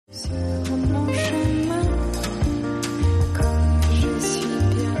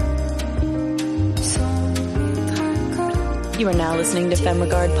You are now listening to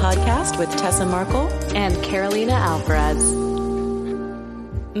FemRegard Podcast with Tessa Markle and Carolina Alvarez.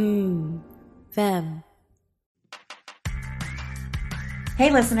 Fem.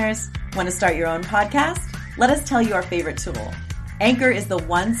 Hey listeners, want to start your own podcast? Let us tell you our favorite tool. Anchor is the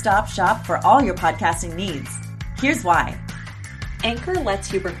one-stop shop for all your podcasting needs. Here's why. Anchor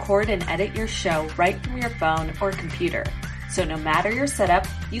lets you record and edit your show right from your phone or computer. So no matter your setup,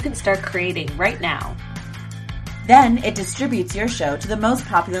 you can start creating right now. Then it distributes your show to the most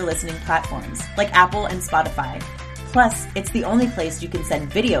popular listening platforms like Apple and Spotify. Plus, it's the only place you can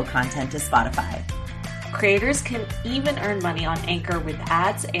send video content to Spotify. Creators can even earn money on Anchor with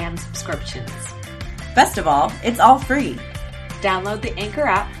ads and subscriptions. Best of all, it's all free. Download the Anchor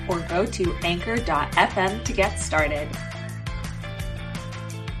app or go to anchor.fm to get started.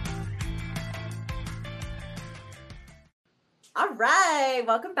 All right,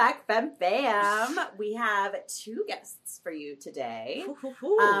 welcome back, Fem Fam. We have two guests for you today.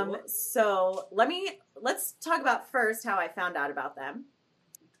 So let's talk about first how I found out about them.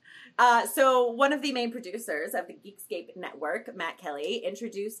 So one of the main producers of the Geekscape Network, Matt Kelly,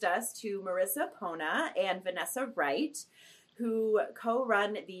 introduced us to Marissa Pona and Vanessa Wright, who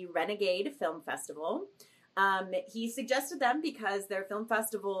co-run the Renegade Film Festival. He suggested them because their film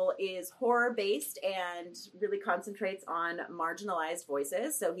festival is horror-based and really concentrates on marginalized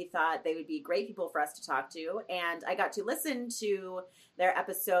voices. So he thought they would be great people for us to talk to. And I got to listen to their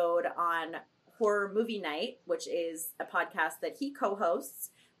episode on Horror Movie Night, which is a podcast that he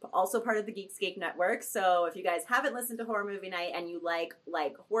co-hosts, also part of the Geekscape Network. So if you guys haven't listened to Horror Movie Night and you like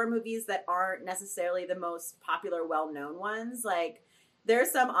horror movies that aren't necessarily the most popular, well-known ones,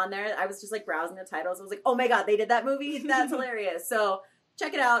 there's some on there. I was just browsing the titles. I was like, oh my God, they did that movie? That's hilarious. So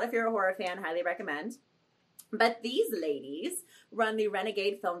check it out if you're a horror fan. Highly recommend. But these ladies run the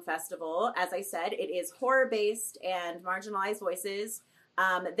Renegade Film Festival. As I said, it is horror-based and marginalized voices.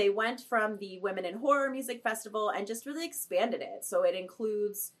 They went from the Women in Horror Music Festival and just really expanded it. So it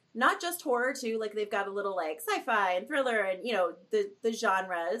includes not just horror too, they've got a little sci-fi and thriller and, the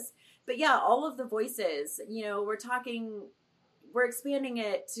genres. But yeah, all of the voices, we're expanding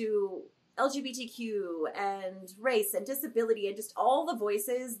it to LGBTQ and race and disability and just all the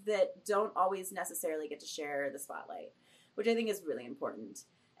voices that don't always necessarily get to share the spotlight, which I think is really important.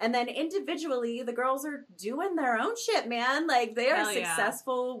 And then individually, the girls are doing their own shit, man. They are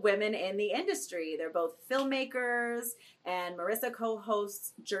successful women in the industry. They're both filmmakers, and Marissa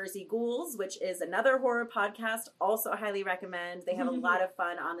co-hosts Jersey Ghouls, which is another horror podcast. Also highly recommend. They have a lot of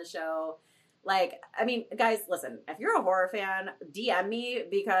fun on the show. Guys, listen, if you're a horror fan, DM me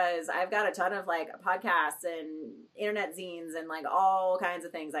because I've got a ton of podcasts and internet zines and all kinds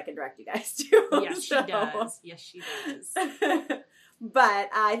of things I can direct you guys to. Yes, she does. Yes, she does. But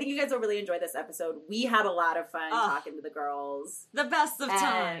I think you guys will really enjoy this episode. We had a lot of fun talking to the girls. The best of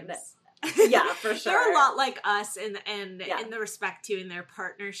times. Yeah, for sure. They're a lot like us in the respect to in their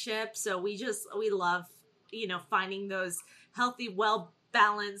partnership. So we love, finding those healthy,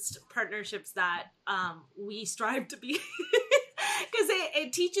 well-balanced partnerships that we strive to be. Because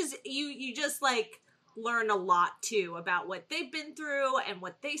it teaches you just learn a lot too about what they've been through and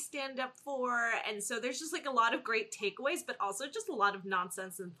what they stand up for, and so there's just a lot of great takeaways, but also just a lot of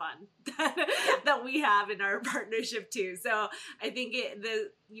nonsense and fun that we have in our partnership too. So I think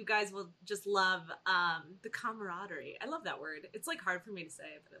you guys will just love the camaraderie. I love that word. It's hard for me to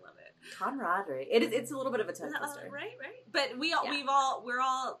say, but I love it. Camaraderie. It's a little bit of a tongue twister, right? But we're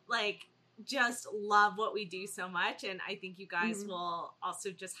all just love what we do so much, and I think you guys will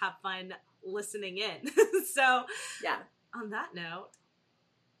also just have fun listening in. So yeah, on that note,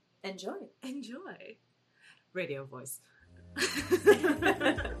 enjoy radio voice.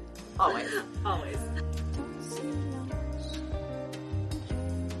 always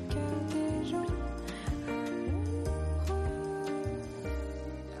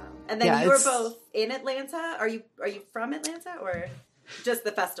And then you were both in Atlanta. Are you from Atlanta or just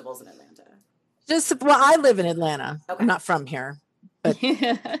the festivals in Atlanta? I live in Atlanta. Okay. I'm not from here, but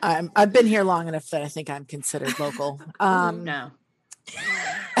I've been here long enough that I think I'm considered local. No.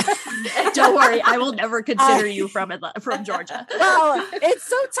 Don't worry, I will never consider you from Georgia. Well, it's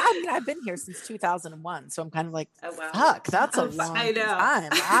so time. I've been here since 2001, so I'm kind of fuck, that's a long time.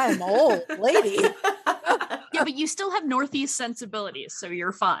 I'm old lady. Yeah, but you still have Northeast sensibilities, so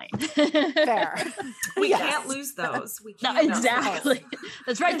you're fine. Fair. We can't lose those. We can't. No, exactly.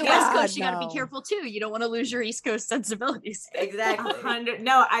 That's right. The West Coast, you got to be careful too. You don't want to lose your East Coast sensibilities. Exactly.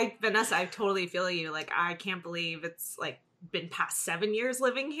 No, Vanessa, I totally feel you. I can't believe it's been past 7 years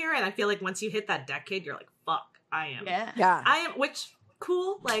living here, and I feel once you hit that decade, you're fuck, I am. Yeah. I am, which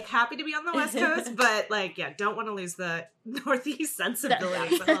cool, like happy to be on the West Coast, but like, yeah, don't want to lose the Northeast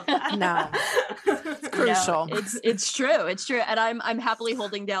sensibilities. I love that. No, it's crucial. No, it's true. It's true. And I'm happily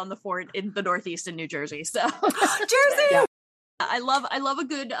holding down the fort in the Northeast in New Jersey. So Jersey. Yeah. I love a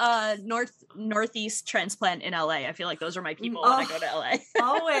good Northeast transplant in LA. I feel like those are my people when I go to LA.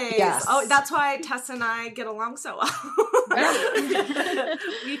 Always. Yes. Oh, that's why Tess and I get along so well.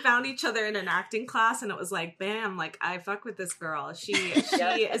 We found each other in an acting class and it was like, bam, like I fuck with this girl. She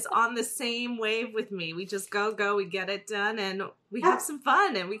is on the same wave with me. We just go, we get it done and we have some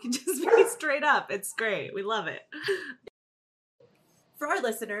fun and we can just be straight up. It's great. We love it. For our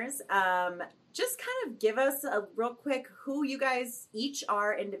listeners, just kind of give us a real quick who you guys each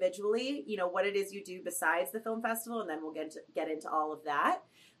are individually, you know, what it is you do besides the film festival, and then we'll get into all of that.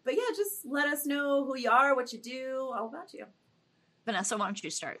 But yeah, just let us know who you are, what you do, all about you. Vanessa, why don't you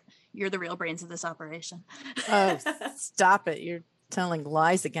start? You're the real brains of this operation. Oh, stop it. You're telling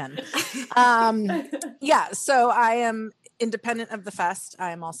lies again. Yeah, so I am independent of the fest.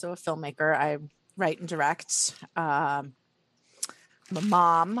 I am also a filmmaker. I write and direct. I'm a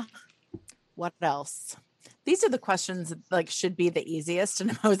mom. What else? These are the questions that like should be the easiest,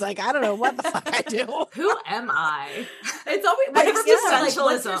 and I was like, I don't know what the fuck I do. Who am I? It's always like,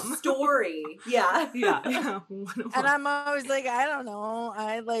 what's your story? Yeah. And I'm always like, I don't know.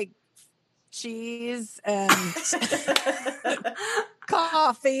 I like cheese and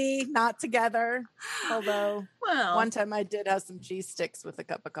coffee, not together. Although one time I did have some cheese sticks with a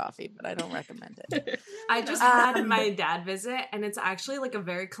cup of coffee, but I don't recommend it. I just had my dad visit, and it's actually like a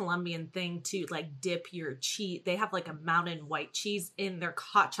very Colombian thing to like dip your cheese. They have like a mountain white cheese in their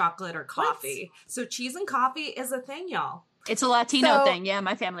hot chocolate or coffee. What? So cheese and coffee is a thing, y'all. It's a Latino thing. Yeah,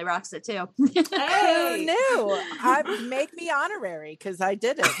 my family rocks it too. Hey. Who knew? Make me honorary because I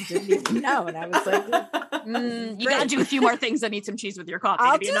did it. Didn't even know. And I was like, you got to do a few more things than eat some cheese with your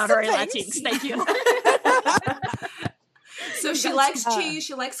coffee to be an honorary Latinx. Thank you. So she likes cheese.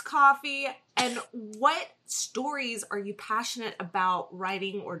 She likes coffee. And what stories are you passionate about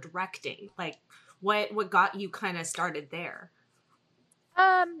writing or directing? Like what got you kind of started there?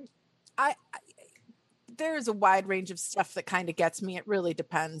 There's a wide range of stuff that kind of gets me. It really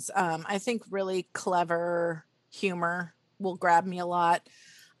depends. I think really clever humor will grab me a lot.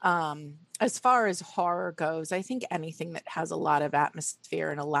 As far as horror goes, I think anything that has a lot of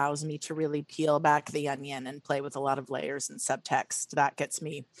atmosphere and allows me to really peel back the onion and play with a lot of layers and subtext, that gets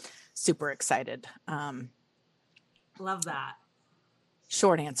me super excited. Love that.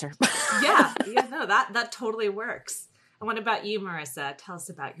 Short answer. Yeah, no, that totally works. And what about you, Marissa? Tell us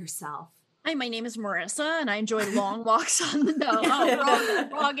about yourself. Hi, my name is Marissa, and I enjoy long walks on the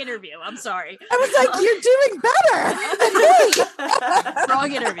wrong interview. I'm sorry. I was like, you're doing better than me.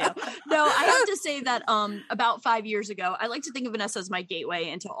 Wrong interview. No, I have to say that about 5 years ago, I like to think of Vanessa as my gateway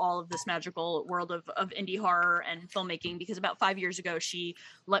into all of this magical world of indie horror and filmmaking, because about 5 years ago, she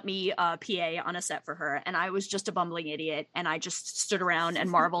let me PA on a set for her, and I was just a bumbling idiot, and I just stood around and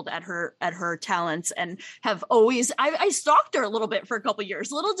marveled at her talents, and have always I stalked her a little bit for a couple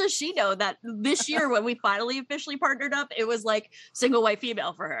years. Little does she know that this year when we finally officially partnered up, it was like single white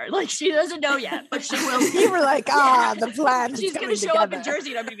female for her. Like she doesn't know yet, but she will. You were like, the plan. She's going to show up in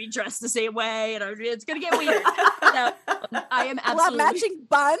Jersey and I'm going to be dressed the same way, and it's going to get weird. So, I am absolutely matching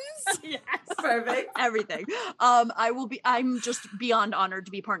buns. Yes, perfect. Everything. I'm just beyond honored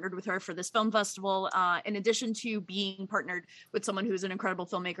to be partnered with her for this film festival. In addition to being partnered with someone who's an incredible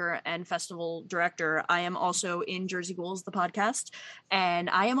filmmaker and festival director, I am also in Jersey Ghouls, the podcast, and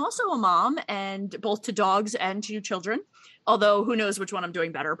I am also a mom. And both to dogs and to children, although who knows which one I'm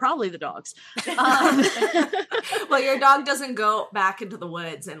doing better? Probably the dogs. Well, your dog doesn't go back into the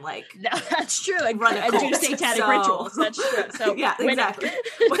woods and like no, that's true. And do satanic rituals. That's true. So yeah, exactly.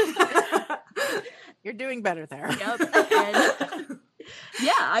 You're doing better there. Yep. And,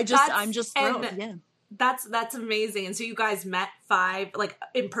 yeah, I'm just thrilled. Yeah. That's amazing. And so you guys met like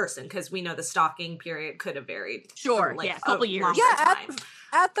in person, because we know the stalking period could have varied. Sure. Like, a couple years. Yeah.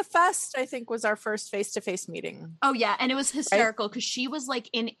 At the fest, I think, was our first face-to-face meeting. Oh yeah, and it was hysterical because she was like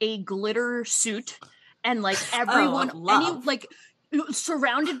in a glitter suit, and like everyone,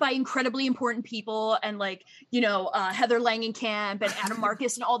 surrounded by incredibly important people, and like Heather Langenkamp and Adam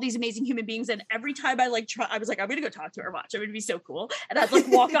Marcus and all these amazing human beings. And every time I was like, I'm gonna go talk to her, watch. I'm gonna be so cool. And I'd like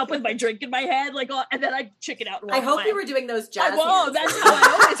walk up with my drink in my hand, and then I'd chicken out. I hope you were doing those jazz. Whoa, that's how I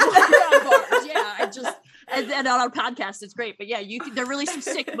always walk around bars. Yeah, and on our podcast, it's great. But yeah, they're really some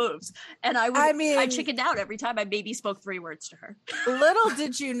sick moves. And I chickened out every time I maybe spoke 3 words to her. Little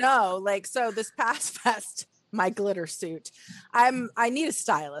did you know, so this past fest, my glitter suit, I need a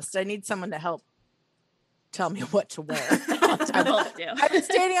stylist. I need someone to help tell me what to wear. I both do. I've been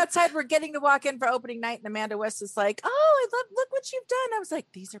standing outside. We're getting to walk in for opening night, and Amanda West is like, "Oh, look what you've done." I was like,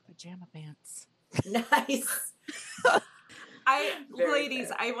 "These are pajama pants." Nice. Ladies,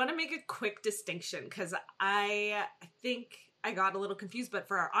 fair. I want to make a quick distinction because I think I got a little confused, but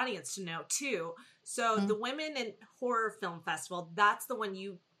for our audience to know too. So the Women in Horror Film Festival, that's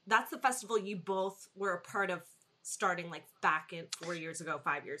the festival you both were a part of starting like back in 4 years ago,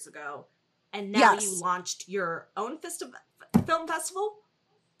 5 years ago. And now you launched your own film festival?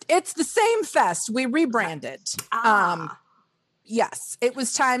 It's the same fest. We rebranded. Yes, it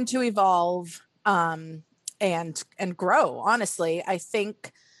was time to evolve and grow. Honestly, I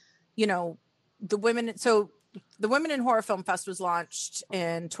think, the Women in Horror Film Fest was launched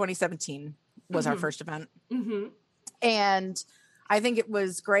in 2017 was our first event. Mm-hmm. And I think it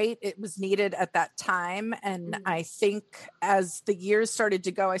was great. It was needed at that time. And I think as the years started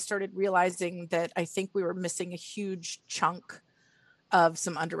to go, I started realizing that I think we were missing a huge chunk of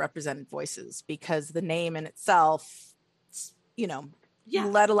some underrepresented voices because the name in itself,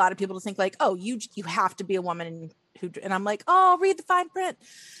 led a lot of people to think like, oh, you have to be a woman and I'm like, oh, read the fine print.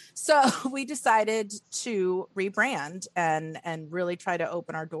 So we decided to rebrand and really try to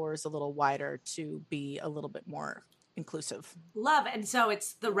open our doors a little wider to be a little bit more inclusive. Love. And so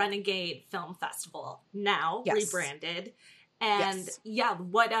it's the Renegade Film Festival now, rebranded. And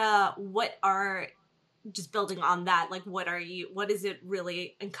what are, just building on that, like what is it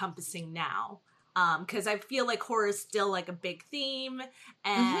really encompassing now? Because I feel like horror is still like a big theme,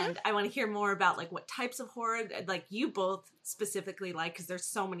 and I want to hear more about like what types of horror like you both specifically like, because there's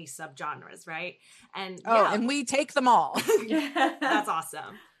so many subgenres, right? And and we take them all. That's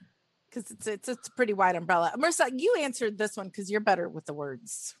awesome. Because it's a pretty wide umbrella. Marissa, you answered this one because you're better with the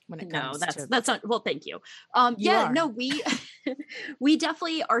words when it comes to... that's not, well, thank you. We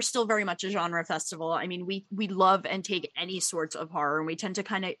definitely are still very much a genre festival. I mean, we love and take any sorts of horror, and we tend to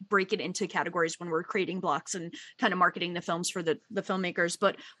kind of break it into categories when we're creating blocks and kind of marketing the films for the filmmakers.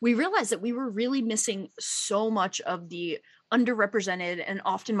 But we realized that we were really missing so much of the underrepresented and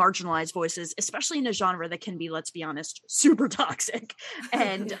often marginalized voices, especially in a genre that can be, let's be honest, super toxic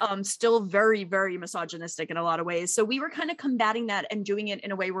and still very, very misogynistic in a lot of ways. So we were kind of combating that and doing it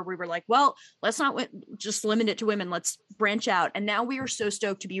in a way where we were like, well, let's not just limit it to women. Let's branch out. And now we are so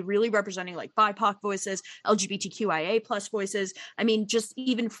stoked to be really representing like BIPOC voices, LGBTQIA plus voices. I mean, just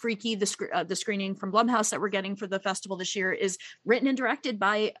even Freaky, the screening from Blumhouse that we're getting for the festival this year is written and directed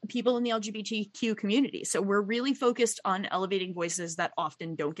by people in the LGBTQ community. So we're really focused on elevating voices that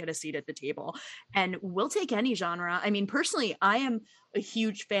often don't get a seat at the table. And we'll take any genre. I mean, personally, I am a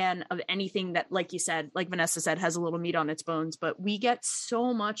huge fan of anything that, like you said, like Vanessa said, has a little meat on its bones, but we get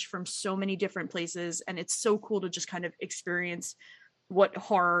so much from so many different places. And it's so cool to just kind of experience what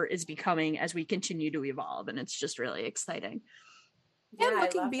horror is becoming as we continue to evolve. And it's just really exciting. And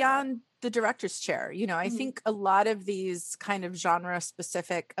looking beyond the director's chair, I think a lot of these kind of genre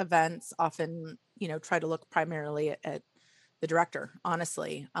specific events often, try to look primarily at the director,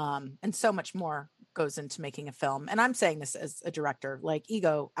 honestly. And so much more goes into making a film. And I'm saying this as a director, like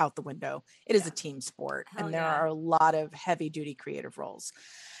ego out the window. It is a team sport. And there are a lot of heavy duty creative roles.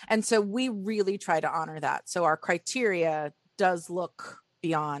 And so we really try to honor that. So our criteria does look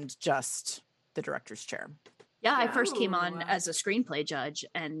beyond just the director's chair. Yeah, I first came on as a screenplay judge,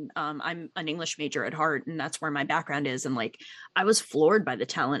 and I'm an English major at heart, and that's where my background is. And like, I was floored by the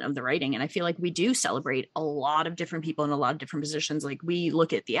talent of the writing. And I feel like we do celebrate a lot of different people in a lot of different positions. Like, we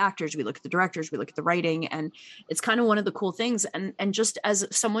look at the actors, we look at the directors, we look at the writing, and it's kind of one of the cool things. And just as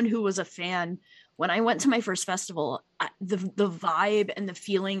someone who was a fan, when I went to my first festival, the vibe and the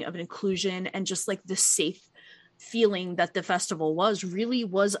feeling of inclusion and just like the safe feeling that the festival was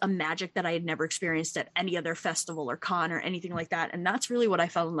a magic that I had never experienced at any other festival or con or anything like that. And that's really what I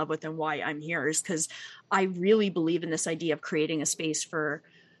fell in love with and why I'm here, is because I really believe in this idea of creating a space for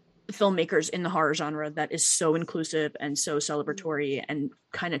filmmakers in the horror genre that is so inclusive and so celebratory and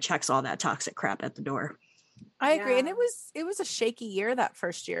kind of checks all that toxic crap at the door. I agree. And it was a shaky year that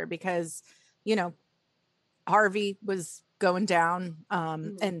first year because, Harvey was going down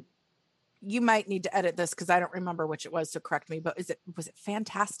and you might need to edit this because I don't remember which it was, so correct me, but was it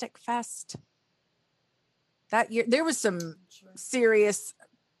Fantastic Fest? That year there was some serious,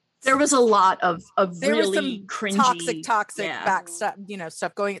 there was a lot of there really was some cringy toxic back stuff,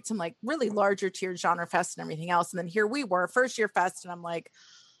 stuff going at some like really larger tier genre fest and everything else. And then here we were, first year fest, and I'm like,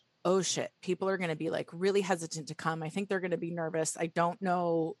 oh shit, people are going to be like really hesitant to come. I think they're going to be nervous. I don't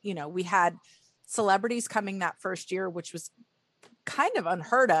know. We had celebrities coming that first year, which was kind of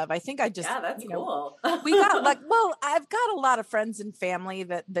unheard of. I think I just, that's cool. We got like, well, I've got a lot of friends and family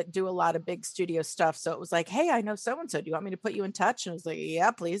that do a lot of big studio stuff. So it was like, hey, I know so-and-so. Do you want me to put you in touch? And I was like,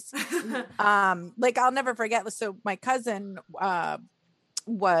 yeah, please. Like, I'll never forget. So my cousin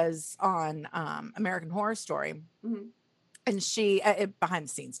was on American Horror Story. Mm-hmm. And she, behind the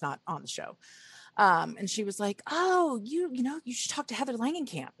scenes, not on the show. And she was like, oh, you should talk to Heather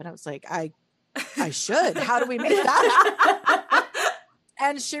Langenkamp. And I was like, I should. How do we make that?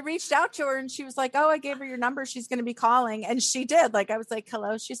 And she reached out to her and she was like, oh, I gave her your number. She's going to be calling. And she did. Like, I was like,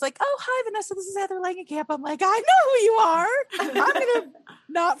 hello. She's like, oh, hi, Vanessa. This is Heather Langenkamp. I'm like, I know who you are. I'm going to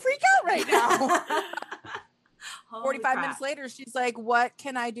not freak out right now. 45 minutes later, she's like, what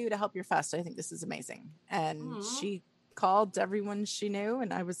can I do to help your fest? I think this is amazing. And she called everyone she knew.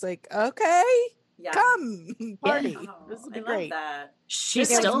 And I was like, okay, come party. Yeah. This will be great. That.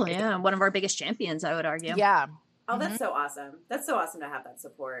 She's still one of our biggest champions, I would argue. Yeah. Oh, that's so awesome. That's so awesome to have that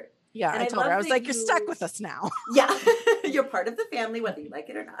support. Yeah, and I told her, I was like, you're stuck with us now. Yeah, you're part of the family, whether you like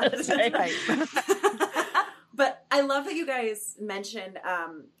it or not. That's right. But I love that you guys mentioned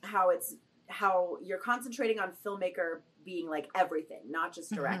how you're concentrating on filmmaker being like everything, not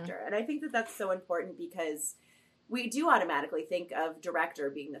just director. Mm-hmm. And I think that that's so important because we do automatically think of director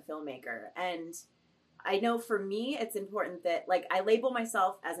being the filmmaker. And I know for me, it's important that like I label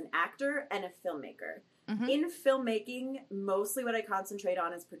myself as an actor and a filmmaker. Mm-hmm. In filmmaking, mostly what I concentrate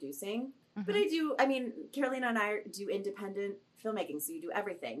on is producing. Mm-hmm. But Carolina and I do independent filmmaking, so you do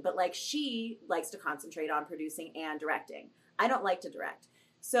everything. But like she likes to concentrate on producing and directing. I don't like to direct.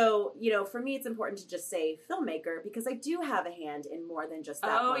 So, for me, it's important to just say filmmaker because I do have a hand in more than just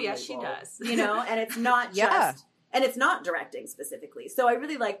that. Oh, yes, she does. And it's not just, and it's not directing specifically. So I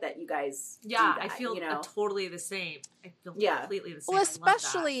really like that you guys do that, I feel totally the same. I feel completely the same. Well,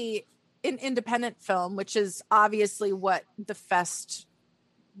 especially in independent film, which is obviously what the fest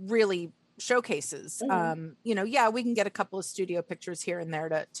really showcases. Mm-hmm. We can get a couple of studio pictures here and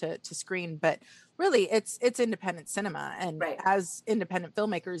there to screen, but really it's independent cinema. And as independent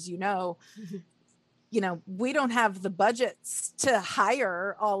filmmakers, we don't have the budgets to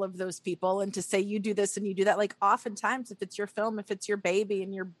hire all of those people and to say, you do this and you do that. Like oftentimes if it's your film, if it's your baby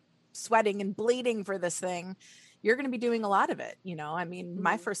and you're sweating and bleeding for this thing, you're going to be doing a lot of it.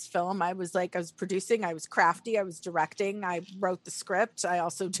 My first film, I was producing, I was crafty, I was directing, I wrote the script. I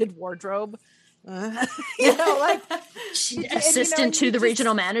also did wardrobe, assistant to the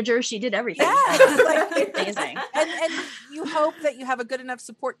regional manager. She did everything. Yeah. Amazing. And you hope that you have a good enough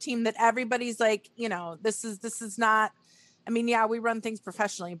support team that everybody's like, this is not, we run things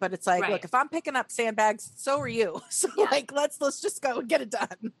professionally, but it's like, look, if I'm picking up sandbags, so are you. So let's just go and get it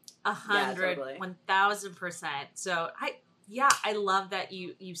done. 100, 1000%. So I love that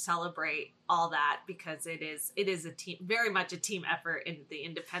you celebrate all that because it is a team, very much a team effort in the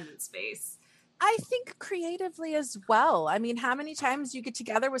independent space. I think creatively as well. How many times you get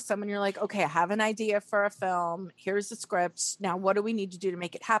together with someone, you're like, okay, I have an idea for a film. Here's the script. Now, what do we need to do to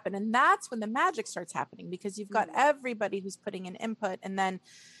make it happen? And that's when the magic starts happening because you've got everybody who's putting in input. And then,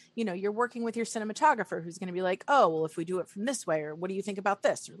 you're working with your cinematographer who's going to be like, oh, well, if we do it from this way, or what do you think about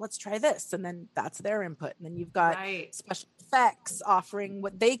this? Or let's try this. And then that's their input. And then you've got special effects offering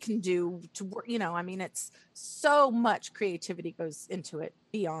what they can do to work. It's so much creativity goes into it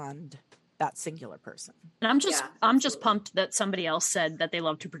beyond that singular person. And I'm just pumped that somebody else said that they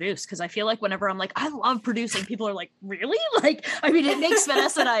love to produce because I feel like whenever I'm like, I love producing, people are like, really? It makes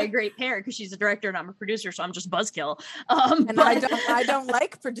Vanessa and I a great pair because she's a director and I'm a producer, so I'm just buzzkill. I don't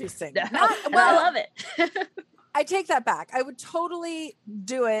like producing. I love it. I take that back. I would totally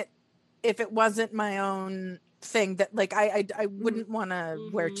do it if it wasn't my own thing that I wouldn't want to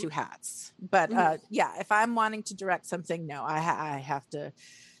wear two hats. But if I'm wanting to direct something, no, I have to.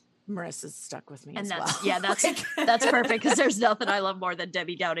 Marissa's stuck with me, and that's that's perfect because there's nothing I love more than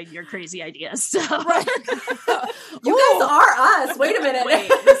Debbie doubting your crazy ideas. So. Right. You guys are us. Wait a minute. Wait,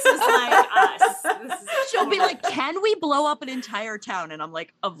 this is like us. She'll be like, "Can we blow up an entire town?" And I'm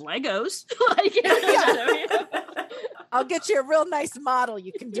like, "Of Legos." I'll get you a real nice model.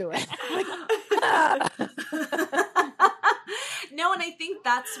 You can do it. No, and I think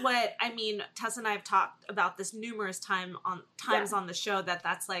that's what Tessa and I have talked about this numerous times on the show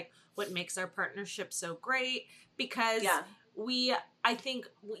that's like what makes our partnership so great because I think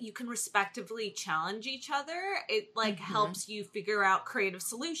you can respectively challenge each other. It helps you figure out creative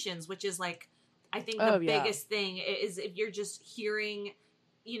solutions, which is I think the biggest thing is if you're just hearing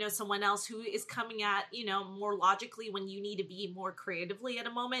someone else who is coming at more logically when you need to be more creatively at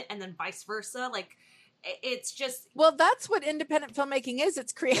a moment, and then vice versa. It's just that's what independent filmmaking is.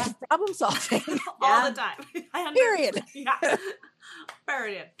 It's creative problem solving all the time. Period. Yeah.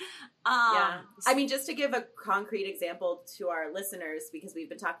 Burn. Yeah. I mean, just to give a concrete example to our listeners, because we've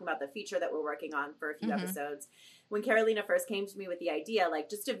been talking about the feature that we're working on for a few episodes. When Carolina first came to me with the idea, like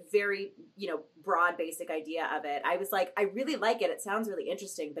just a very, broad, basic idea of it, I was like, I really like it. It sounds really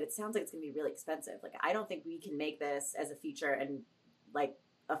interesting, but it sounds like it's going to be really expensive. Like, I don't think we can make this as a feature and like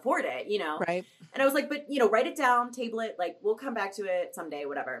afford it, Right. And I was like, but, write it down, table it, like we'll come back to it someday,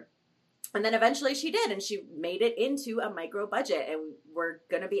 whatever. And then eventually she did, and she made it into a micro budget, and we're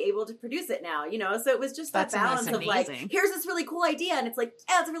going to be able to produce it now, So it was just that balance of like, here's this really cool idea. And it's like,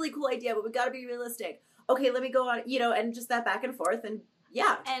 yeah, it's a really cool idea, but we got to be realistic. Okay, let me go on, and just that back and forth. And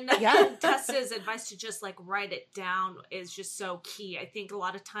And Tessa's advice to just like write it down is just so key. I think a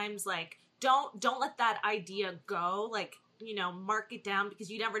lot of times, like, don't let that idea go. Like, mark it down, because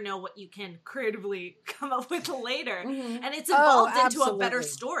you never know what you can creatively come up with later. And it's evolved into a better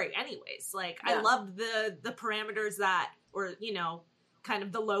story anyways. Like, I love the parameters that, or, kind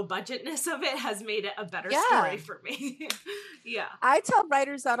of the low budgetness of it has made it a better story for me. I tell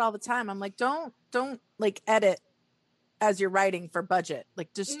writers that all the time. I'm like, don't like edit as you're writing for budget.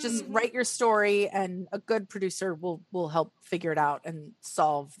 Like just write your story, and a good producer will help figure it out and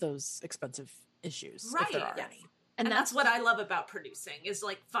solve those expensive issues if there are any. And that's what I love about producing, is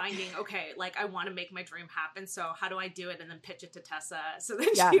like finding, okay, like I want to make my dream happen. So how do I do it? And then pitch it to Tessa so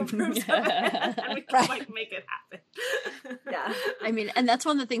that she approves of it, and we can like make it happen. I mean, and that's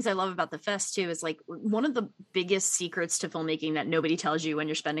one of the things I love about the fest too, is like one of the biggest secrets to filmmaking that nobody tells you when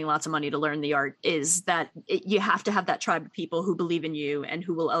you're spending lots of money to learn the art is that you have to have that tribe of people who believe in you and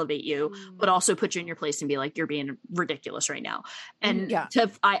who will elevate you, but also put you in your place and be like, you're being ridiculous right now. And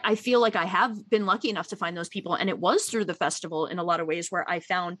I feel like I have been lucky enough to find those people, and it was through the festival in a lot of ways, where I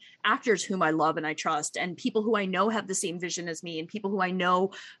found actors whom I love and I trust, and people who I know have the same vision as me, and people who I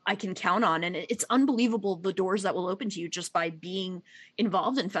know I can count on. And it's unbelievable the doors that will open to you just by being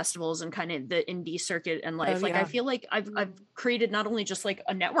involved in festivals and kind of the indie circuit and life. I feel like I've created not only just like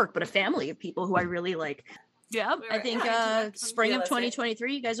a network, but a family of people who I really like. Yeah, I think spring of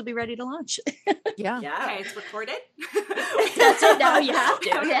 2023, you guys will be ready to launch. Okay, it's recorded. That's it. Now you have to.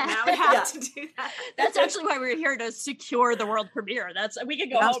 Now we have to do that. That's actually why we're here, to secure the world premiere. We can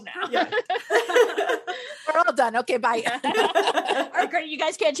go home now. We're all done. Okay, bye. All right, great. You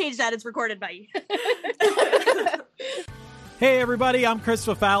guys can't change that. It's recorded. Bye. Hey everybody, I'm Chris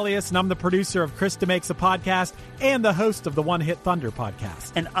Fafalius, and I'm the producer of Krista Makes a Podcast and the host of the One Hit Thunder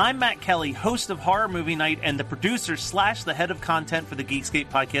podcast. And I'm Matt Kelly, host of Horror Movie Night and the producer / the head of content for the Geekscape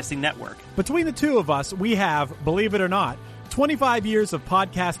Podcasting Network. Between the two of us, we have, believe it or not, 25 years of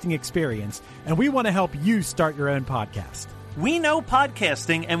podcasting experience, and we want to help you start your own podcast. We know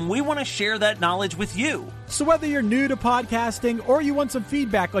podcasting, and we want to share that knowledge with you. So whether you're new to podcasting or you want some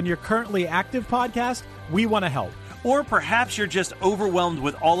feedback on your currently active podcast, we want to help. Or perhaps you're just overwhelmed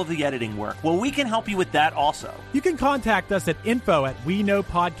with all of the editing work. Well, we can help you with that also. You can contact us at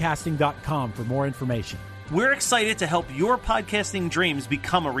info@weknowpodcasting.com for more information. We're excited to help your podcasting dreams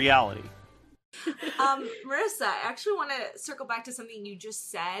become a reality. Marissa, I actually want to circle back to something you just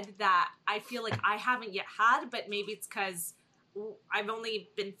said that I feel like I haven't yet had, but maybe it's because I've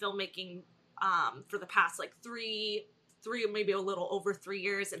only been filmmaking for the past like three, maybe a little over 3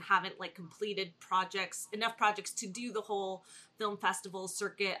 years, and haven't like completed enough projects to do the whole film festival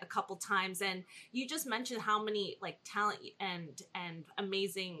circuit a couple times. And you just mentioned how many like talent and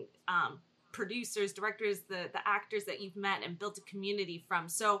amazing producers, directors, the actors that you've met and built a community from.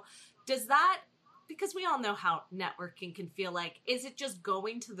 So does that, because we all know how networking can feel like, is it just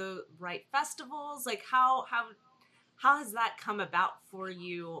going to the right festivals? Like how has that come about for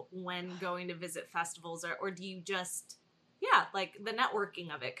you when going to visit festivals, or do you just like the networking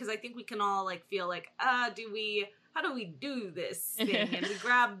of it? Because I think we can all like feel like, how do we do this thing? And we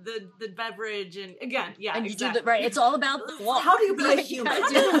grab the beverage, and again, and you do right. It's all about the flow. How do you be a human? How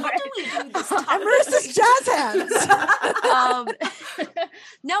do we do this? Marissa's jazz hands.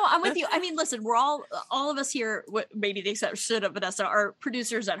 No, I'm with you. I mean, listen, we're all of us here, maybe the exception of Vanessa, are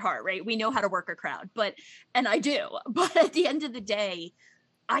producers at heart, right? We know how to work a crowd, and I do. But at the end of the day,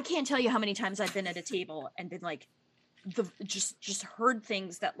 I can't tell you how many times I've been at a table and been like, just heard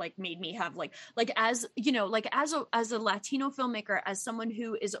things that like made me have like as you know, like as a Latino filmmaker, as someone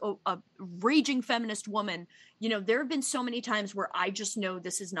who is a raging feminist woman, you know, there have been so many times where I just know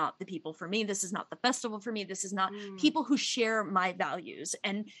this is not the people for me, this is not the festival for me, this is not people who share my values.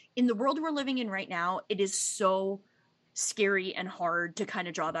 And in the world we're living in right now, it is so scary and hard to kind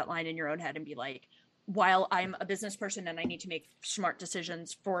of draw that line in your own head and be like, while I'm a business person and I need to make smart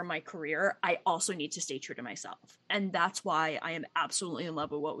decisions for my career, I also need to stay true to myself. And that's why I am absolutely in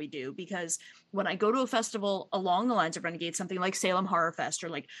love with what we do, because when I go to a festival along the lines of Renegade, something like Salem Horror Fest, or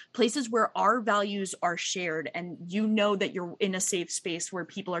like places where our values are shared, and you know that you're in a safe space where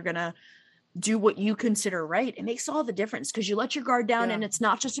people are going to do what you consider right, it makes all the difference, because you let your guard down and it's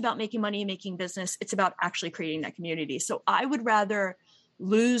not just about making money and making business, it's about actually creating that community. So I would rather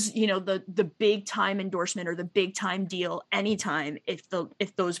lose, you know, the big time endorsement or the big time deal anytime if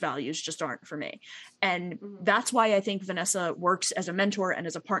those values just aren't for me. And that's why I think Vanessa works as a mentor and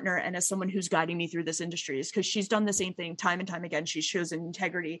as a partner and as someone who's guiding me through this industry, is because she's done the same thing time and time again. She's chosen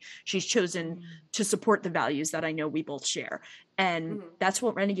integrity. She's chosen to support the values that I know we both share. And that's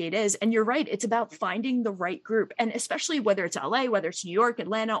what Renegade is. And you're right. It's about finding the right group. And especially whether it's LA, whether it's New York,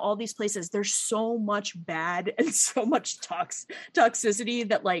 Atlanta, all these places, there's so much bad and so much toxicity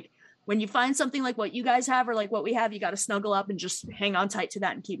that, like, when you find something like what you guys have or like what we have, you got to snuggle up and just hang on tight to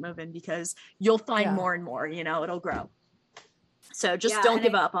that and keep moving, because you'll find more and more, you know, it'll grow. So just don't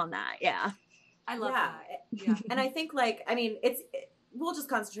give up on that. Yeah. I love that. Yeah. And I think, like, I mean, we'll just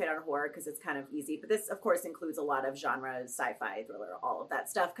concentrate on horror because it's kind of easy, but this of course includes a lot of genres, sci-fi, thriller, all of that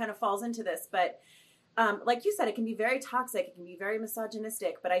stuff kind of falls into this. But like you said, it can be very toxic. It can be very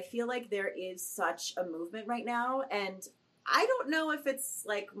misogynistic, but I feel like there is such a movement right now. And I don't know if it's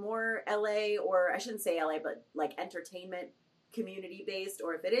like more LA, or I shouldn't say LA, but like entertainment community based,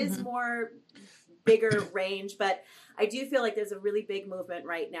 or if it is more bigger range, but I do feel like there's a really big movement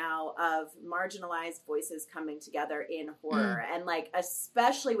right now of marginalized voices coming together in horror. And like,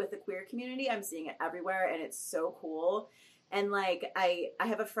 especially with the queer community, I'm seeing it everywhere, and it's so cool. And like, I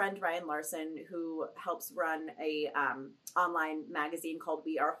have a friend, Ryan Larson, who helps run a online magazine called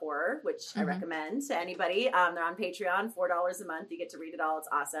We Are Horror, which I recommend to anybody. They're on Patreon, $4 a month. You get to read it all. It's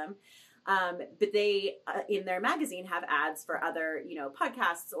awesome. But they, in their magazine, have ads for other, you know,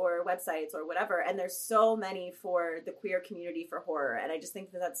 podcasts or websites or whatever. And there's so many for the queer community for horror. And I just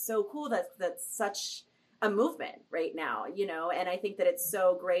think that that's so cool. That's such a movement right now, you know, and I think that it's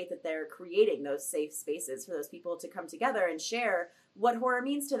so great that they're creating those safe spaces for those people to come together and share what horror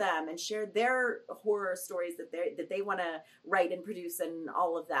means to them and share their horror stories that they want to write and produce and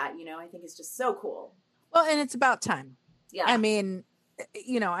all of that, you know. I think it's just so cool. Well, and it's about time. Yeah. I mean,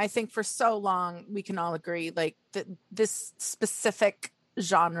 you know, I think for so long we can all agree, like, that this specific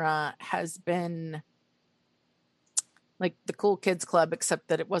genre has been like the cool kids club, except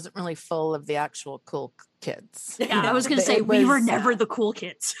that it wasn't really full of the actual cool kids. Yeah, I was going to say we were never the cool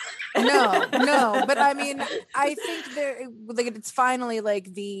kids. No, but I mean, I think it's finally like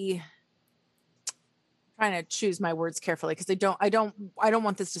I'm trying to choose my words carefully because I don't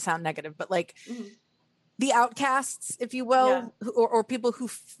want this to sound negative, but like the outcasts, if you will, or people who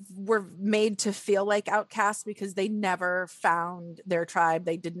were made to feel like outcasts because they never found their tribe,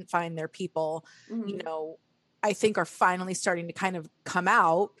 they didn't find their people, you know, I think are finally starting to kind of come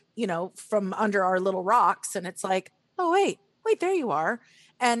out, you know, from under our little rocks. And it's like, oh, wait, there you are.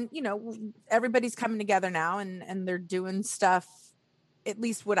 And, you know, everybody's coming together now and they're doing stuff, at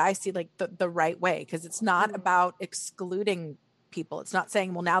least what I see, like the right way. Cause it's not about excluding people. It's not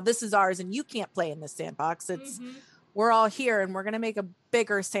saying, well, now this is ours and you can't play in this sandbox. It's we're all here and we're going to make a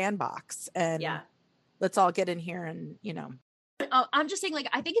bigger sandbox and let's all get in here and, you know. I'm just saying, like,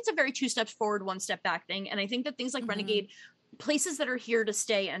 I think it's a very 2 steps forward, 1 step back thing. And I think that things like Renegade, places that are here to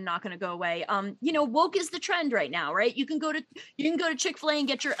stay and not going to go away. You know, woke is the trend right now, right? You can go to Chick-fil-A and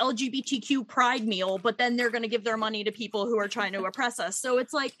get your LGBTQ pride meal, but then they're going to give their money to people who are trying to oppress us. So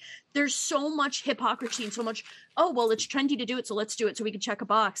it's like, there's so much hypocrisy and so much, oh, well, it's trendy to do it, so let's do it so we can check a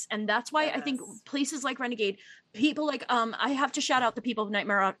box. And that's why I think places like Renegade, people like, I have to shout out the people of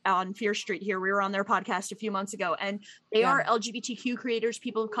Nightmare on Fear Street here. We were on their podcast a few months ago, and they are LGBTQ creators,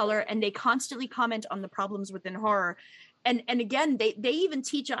 people of color, and they constantly comment on the problems within horror. And again, they even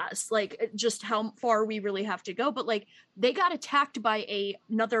teach us like just how far we really have to go. But like, they got attacked by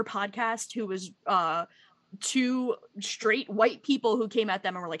another podcast who was 2 straight white people who came at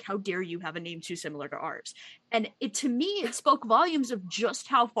them and were like, how dare you have a name too similar to ours? And to me, it spoke volumes of just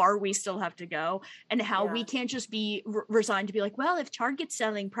how far we still have to go and how we can't just be resigned to be like, well, if Target's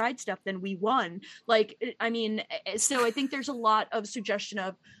selling pride stuff, then we won. Like, I mean, so I think there's a lot of suggestion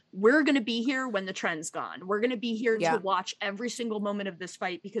of, we're going to be here when the trend's gone. We're going to be here to watch every single moment of this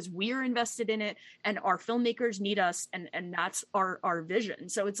fight because we're invested in it and our filmmakers need us. And that's our vision.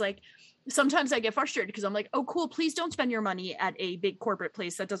 So it's like, sometimes I get frustrated because I'm like, oh, cool. Please don't spend your money at a big corporate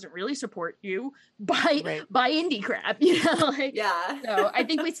place that doesn't really support you. Buy indie crap, you know? Like, so I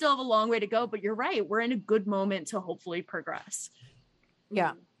think we still have a long way to go, but you're right. We're in a good moment to hopefully progress.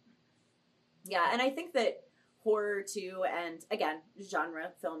 Yeah. Yeah, and I think that horror too, and again,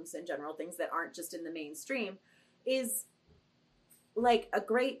 genre films in general, things that aren't just in the mainstream, is like a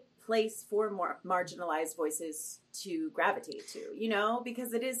great place for more marginalized voices to gravitate to, you know,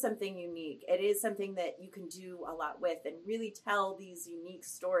 because it is something unique. It is something that you can do a lot with and really tell these unique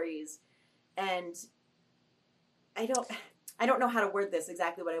stories. And I don't know how to word this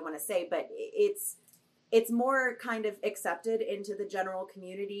exactly what I want to say, but it's more kind of accepted into the general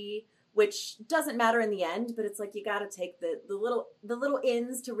community, which doesn't matter in the end, but it's like you got to take the little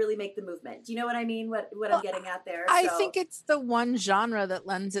ins to really make the movement. Do you know what I mean? What I'm getting at there? I think it's the one genre that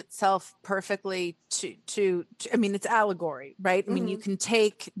lends itself perfectly to I mean, it's allegory, right? I mean, you can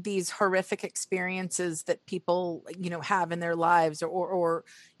take these horrific experiences that people, you know, have in their lives or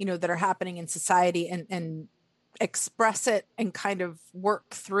you know, that are happening in society and express it and kind of work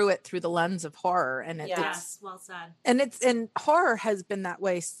through it through the lens of horror. And it's well said. And horror has been that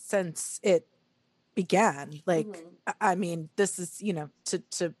way since it began. Like, I mean, this is, you know,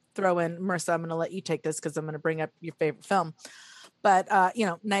 to throw in, Marissa, I'm going to let you take this because I'm going to bring up your favorite film, but you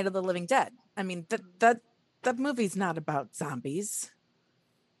know, Night of the Living Dead. I mean, that movie's not about zombies.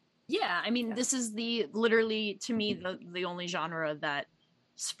 Yeah, I mean, this is literally to me the only genre that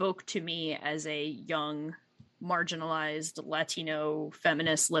spoke to me as a young marginalized Latino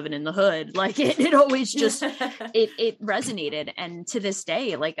feminist living in the hood. Like it always just it resonated, and to this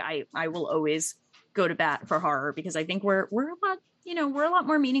day, like I will always go to bat for horror because I think we're a lot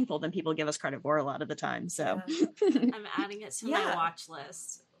more meaningful than people give us credit for a lot of the time. So I'm adding it to my watch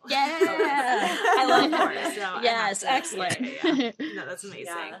list. Yeah. I love horror. So yes, excellent. No, that's amazing.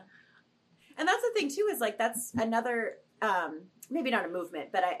 Yeah. And that's the thing too, is like that's another maybe not a movement,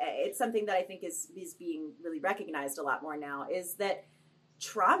 but it's something that I think is being really recognized a lot more now, is that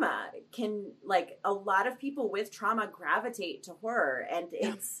trauma can, like, a lot of people with trauma gravitate to horror, and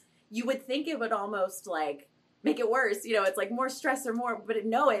it's, you would think it would almost like make it worse, you know, it's like more stress or more, but it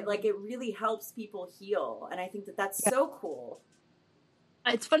really helps people heal. And I think that that's so cool.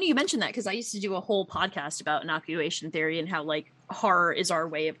 It's funny you mentioned that because I used to do a whole podcast about inoculation theory and how like horror is our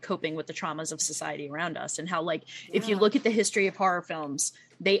way of coping with the traumas of society around us, and how like if you look at the history of horror films,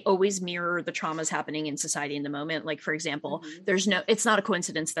 they always mirror the traumas happening in society in the moment. Like, for example, it's not a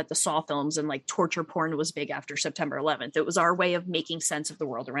coincidence that the Saw films and like torture porn was big after September 11th. It was our way of making sense of the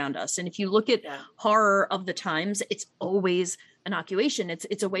world around us. And if you look at horror of the times, it's always inoculation.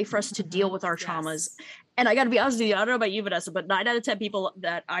 It's a way for us to deal with our traumas. And I got to be honest with you, I don't know about you, Vanessa, but 9 out of 10 people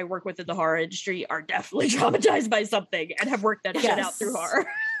that I work with in the horror industry are definitely traumatized by something and have worked that shit out through horror.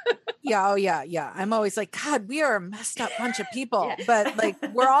 Yeah. I'm always like, God, we are a messed up bunch of people, but like,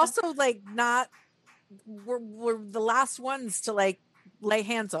 we're also like we're the last ones to like lay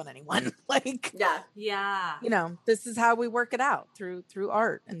hands on anyone. Like, you know, this is how we work it out through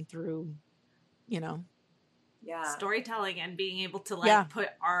art and through, you know, storytelling and being able to like put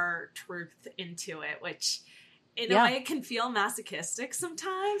our truth into it, which in a way it can feel masochistic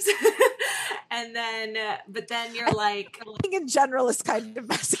sometimes. And then, but then you're like, I think in general is kind of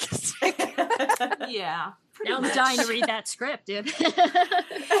masochistic. Now I'm dying to read that script, dude.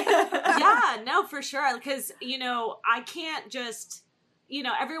 No, for sure. Because, you know, I can't just, you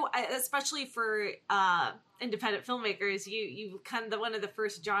know, everyone, especially for independent filmmakers, you kind of one of the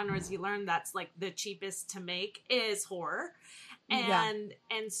first genres you learn that's like the cheapest to make is horror. And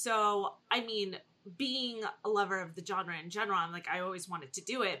so, I mean, being a lover of the genre in general, I'm like, I always wanted to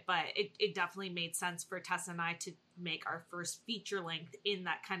do it, but it definitely made sense for Tessa and I to make our first feature length in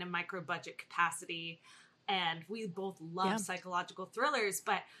that kind of micro budget capacity. And we both love psychological thrillers,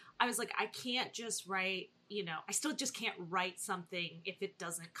 but I was like, I can't just write, you know, I still just can't write something if it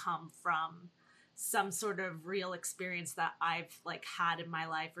doesn't come from some sort of real experience that I've like had in my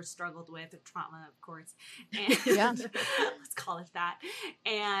life or struggled with, or trauma, of course. And let's call it that.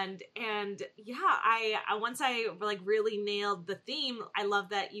 And I once I like really nailed the theme, I love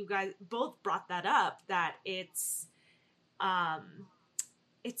that you guys both brought that up, that it's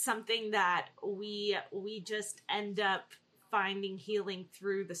something that we just end up finding healing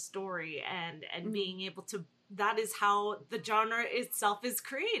through the story and being able to, that is how the genre itself is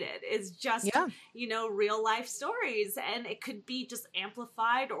created. It's just, you know, real life stories, and it could be just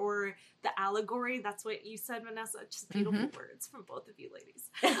amplified, or the allegory. That's what you said, Vanessa. Just beautiful words from both of you ladies.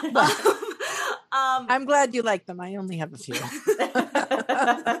 I'm glad you like them. I only have a few.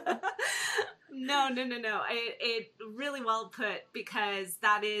 No. It really well put, because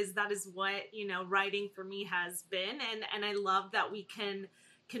that is what, you know, writing for me has been. And I love that we can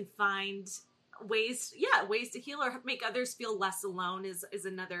find ways to heal or make others feel less alone is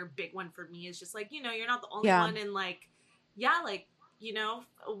another big one for me. Is just like, you know, you're not the only one, and like, like you know,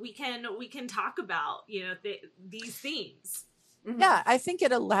 we can talk about, you know, these themes. Mm-hmm. Yeah, I think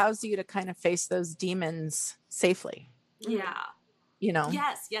it allows you to kind of face those demons safely. Yeah. You know?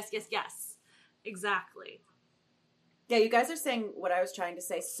 Yes. Exactly. Yeah, you guys are saying what I was trying to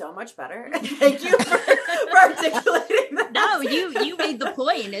say so much better. Thank you for articulating that. No, you made the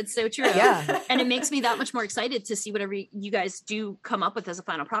point. It's so true. Yeah. And it makes me that much more excited to see whatever you guys do come up with as a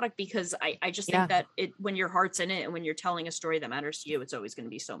final product, because I just think that when your heart's in it and when you're telling a story that matters to you, it's always going to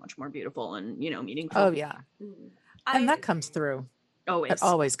be so much more beautiful and, you know, meaningful. Oh, yeah. And that comes through. Always. It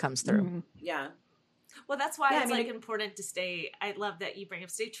always comes through. Mm-hmm. Yeah. Well, that's why it's important to stay. I love that you bring up,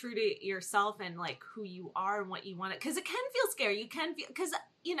 stay true to yourself and like who you are and what you want. Because it can feel scary. You can feel, because,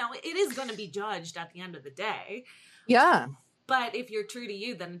 you know, it is going to be judged at the end of the day. Yeah. But if you're true to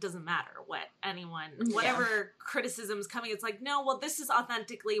you, then it doesn't matter what whatever criticism's coming. It's like, no, well, this is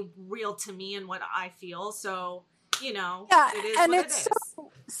authentically real to me and what I feel. So, you know, it is and what it's it is.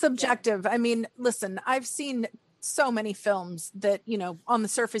 so subjective. I mean, listen, I've seen so many films that, you know, on the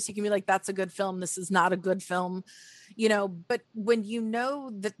surface you can be like, that's a good film, this is not a good film, you know, but when you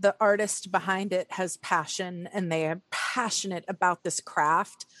know that the artist behind it has passion and they are passionate about this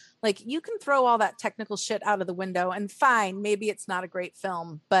craft, like, you can throw all that technical shit out of the window and fine, maybe it's not a great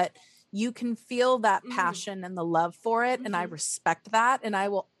film, but you can feel that passion and the love for it. And I respect that. And I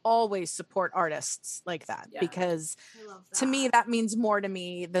will always support artists like that, because to me, that means more to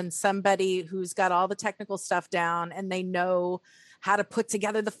me than somebody who's got all the technical stuff down and they know how to put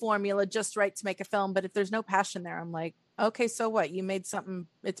together the formula just right to make a film. But if there's no passion there, I'm like, okay, so what? You made something,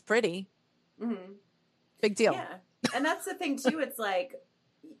 it's pretty. Mm-hmm. Big deal. Yeah. And that's the thing too. It's like,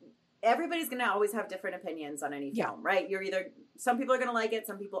 everybody's going to always have different opinions on any film, right? You're either, some people are going to like it,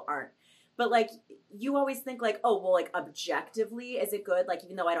 some people aren't. But like, you always think like, oh, well, like objectively, is it good? Like,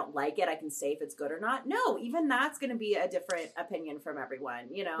 even though I don't like it, I can say if it's good or not. No, even that's going to be a different opinion from everyone,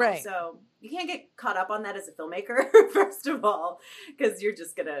 you know? Right. So you can't get caught up on that as a filmmaker, first of all, because you're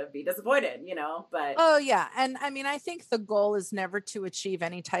just going to be disappointed, you know? But oh, yeah. And I mean, I think the goal is never to achieve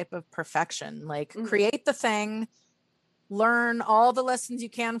any type of perfection. Like, create the thing, learn all the lessons you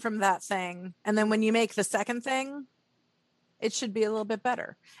can from that thing. And then when you make the second thing, it should be a little bit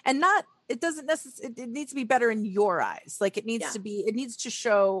better. And not, it doesn't necessarily, it needs to be better in your eyes. Like, it needs to be, it needs to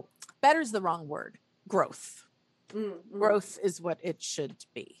show, better is the wrong word, growth. Growth is what it should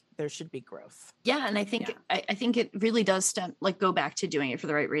be. There should be growth. Yeah. And I think, I think it really does go back to doing it for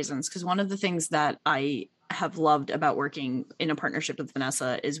the right reasons. Because one of the things that I have loved about working in a partnership with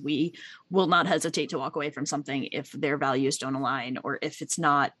Vanessa is we will not hesitate to walk away from something if their values don't align, or if it's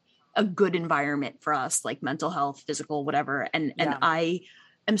not a good environment for us, like mental health, physical, whatever. And I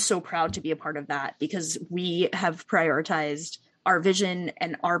am so proud to be a part of that, because we have prioritized our vision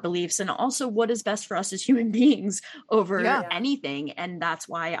and our beliefs and also what is best for us as human beings over anything. And that's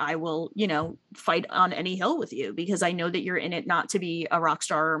why I will, you know, fight on any hill with you, because I know that you're in it not to be a rock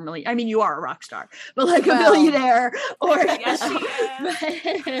star or I mean, you are a rock star, but like a millionaire or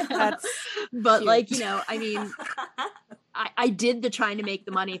but like, you know, I mean, I did the trying to make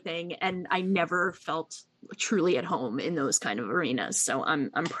the money thing, and I never felt truly at home in those kind of arenas. So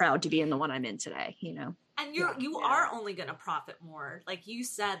I'm proud to be in the one I'm in today, you know. And you are only going to profit more. Like you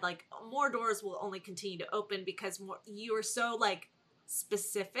said, like more doors will only continue to open because you are so like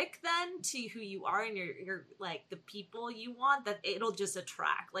specific then to who you are and you're like the people you want, that it'll just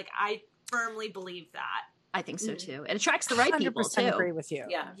attract. Like I firmly believe that. I think so too. It attracts the right people too. 100% agree with you.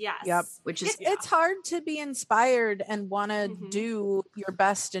 Yeah. Yes. Yep. Which is it's hard to be inspired and want to do your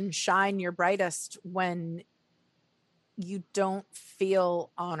best and shine your brightest when you don't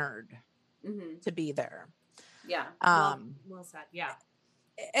feel honored to be there. Yeah. Well said. Yeah.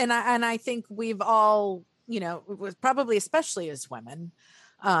 And I think we've all, you know, probably especially as women,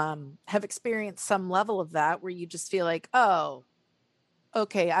 have experienced some level of that where you just feel like, oh,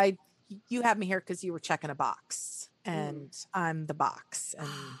 okay, you have me here because you were checking a box and I'm the box. And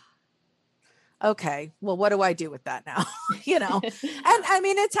okay, well, what do I do with that now? You know? And I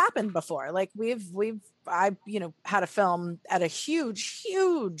mean, it's happened before. Like I had a film at a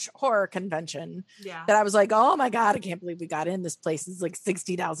huge horror convention that I was like, oh my God, I can't believe we got in this place. It's like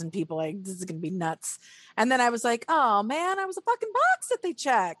 60,000 people. Like, this is going to be nuts. And then I was like, oh man, I was a fucking box that they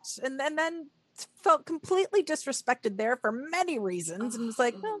checked. And then felt completely disrespected there for many reasons. And was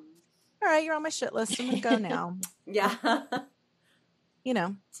like, well, all right, you're on my shit list. I'm going to go now. Yeah. You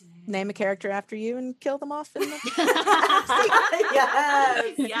know, name a character after you and kill them off in the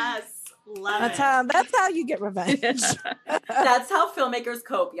yes. Love it. That's how you get revenge. That's how filmmakers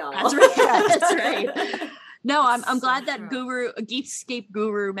cope, y'all. That's right. That's right. No, I'm glad that Geekscape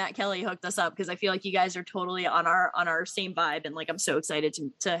guru Matt Kelly hooked us up, because I feel like you guys are totally on our same vibe, and like I'm so excited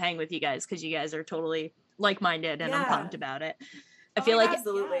to hang with you guys, because you guys are totally like-minded, and I'm pumped about it. I feel like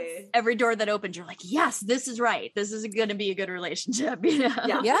absolutely every door that opens, you're like, yes, this is right. This is going to be a good relationship. You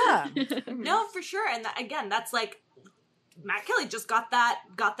know? Yeah. No, for sure. And again, that's like Matt Kelly just got that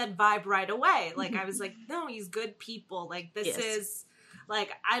vibe right away. Like I was like, no, he's good people. Like this is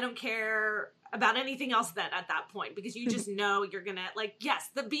like, I don't care about anything else then at that point, because you just know you're gonna like, yes,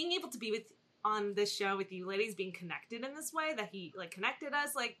 the being able to be on this show with you ladies, being connected in this way that he like connected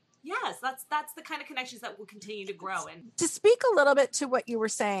us, like, yes, that's the kind of connections that will continue to grow. And to speak a little bit to what you were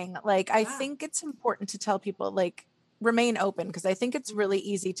saying, like, I think it's important to tell people, like, remain open, because I think it's really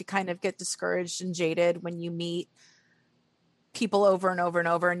easy to kind of get discouraged and jaded when you meet people over and over and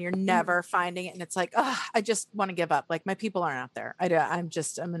over, and you're never finding it. And it's like, oh, I just want to give up. Like, my people aren't out there. I'm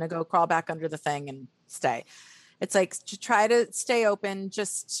going to go crawl back under the thing and stay. It's like, to try to stay open,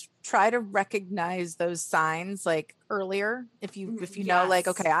 just try to recognize those signs like earlier. If you know, like,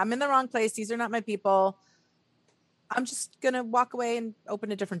 okay, I'm in the wrong place. These are not my people. I'm just going to walk away and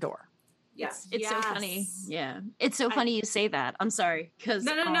open a different door. Yes. It's so funny. Yeah. It's so funny you say that. I'm sorry. Cause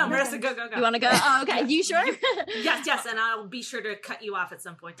no, Marissa, go. You want to go? Oh, okay. You sure? yes. And I'll be sure to cut you off at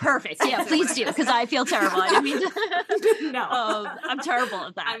some point. Perfect. Yeah, please do. Cause I feel terrible. I didn't mean to. No. I'm terrible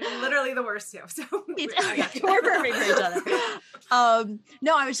at that. I'm literally the worst too. So we're perfect for each other.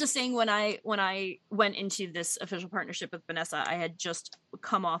 No, I was just saying, when I went into this official partnership with Vanessa, I had just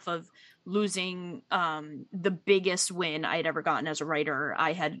come off of losing the biggest win I had ever gotten as a writer.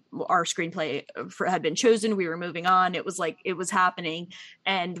 Our screenplay had been chosen. We were moving on. It was like, it was happening.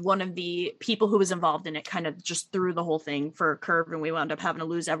 And one of the people who was involved in it kind of just threw the whole thing for a curve, and we wound up having to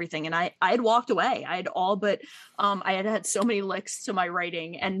lose everything. And I had walked away. I had all but I had so many licks to my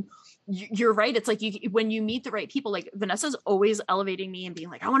writing. And you're right. It's like, when you meet the right people, like Vanessa's always elevating me and being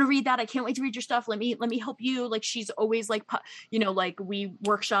like, I want to read that. I can't wait to read your stuff. Let me help you. Like, she's always like, like, we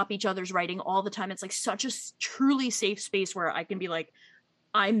workshop each other's writing all the time. It's like such a truly safe space where I can be like,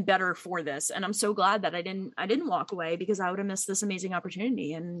 I'm better for this. And I'm so glad that I didn't walk away, because I would have missed this amazing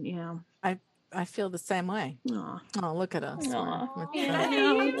opportunity. And, I feel the same way. Aww. Oh, look at us. Thank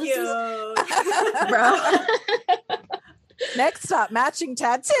you. Bro. Next up, matching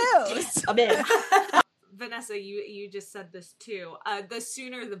tattoos. I'm in. Vanessa, you just said this too. The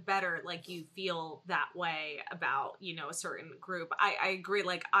sooner the better, like, you feel that way about, a certain group. I agree.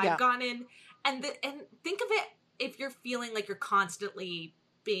 Like, I've gone in and think of it, if you're feeling like you're constantly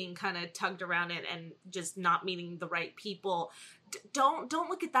being kind of tugged around it and just not meeting the right people, don't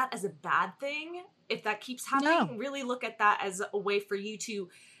look at that as a bad thing. If that keeps happening, really look at that as a way for you to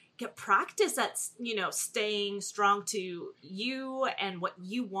get practice at, staying strong to you and what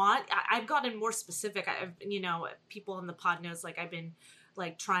you want. I've gotten more specific. I've, people on the pod knows, like, I've been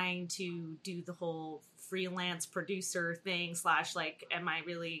like trying to do the whole freelance producer thing / like, am I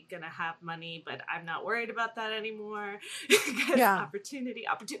really gonna have money? But I'm not worried about that anymore. opportunity.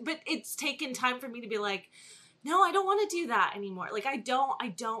 But it's taken time for me to be like, no, I don't want to do that anymore. Like, I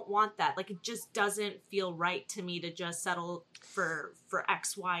don't want that. Like, it just doesn't feel right to me to just settle for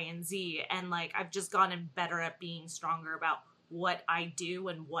X, Y, and Z. And like, I've just gotten better at being stronger about what I do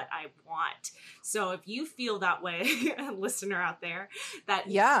and what I want. So if you feel that way, a listener out there, that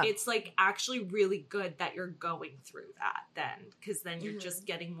it's like actually really good that you're going through that then, because then you're just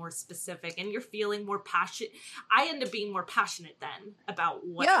getting more specific and you're feeling more passionate. I end up being more passionate then about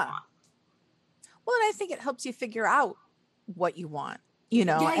what I want. Well, and I think it helps you figure out what you want, and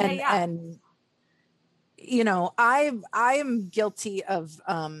I am guilty of,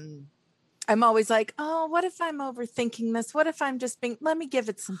 I'm always like, oh, what if I'm overthinking this? What if I'm just let me give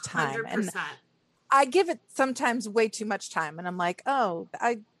it some time. 100%. And I give it sometimes way too much time. And I'm like, oh,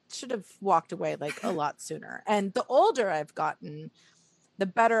 I should have walked away like a lot sooner. And the older I've gotten, the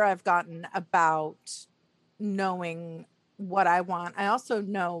better I've gotten about knowing what I want. I also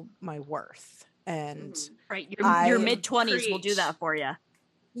know my worth. And right, your mid-20s will do that for you.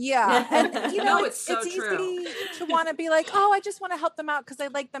 Yeah. And it's so easy to want to be like, oh, I just want to help them out because I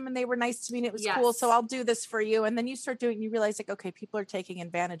like them and they were nice to me and it was cool, so I'll do this for you. And then you start doing, you realize like, okay, people are taking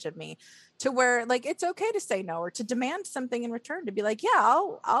advantage of me, to where like it's okay to say no or to demand something in return, to be like, yeah,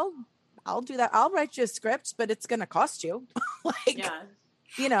 I'll do that. I'll write you a script, but it's going to cost you.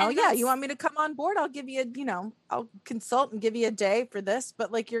 You want me to come on board? I'll give you I'll consult and give you a day for this,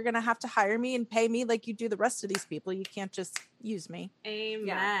 but like, you're going to have to hire me and pay me like you do the rest of these people. You can't just use me. Amen.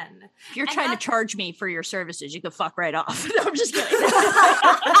 Yeah. If you're trying to charge me for your services, you can fuck right off. No, I'm just kidding.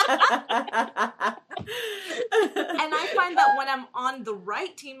 And I find that when I'm on the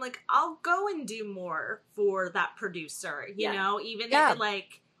right team, like I'll go and do more for that producer, you know, even if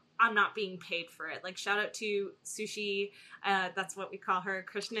like I'm not being paid for it. Like shout out to Sushi, that's what we call her,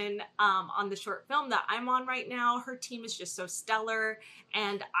 Krishnan, on the short film that I'm on right now. Her team is just so stellar,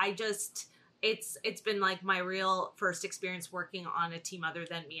 and I just it's been like my real first experience working on a team other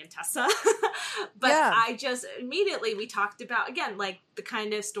than me and Tessa. But I just immediately, we talked about, again, like the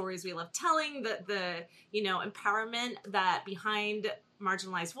kind of stories we love telling, the you know, empowerment that behind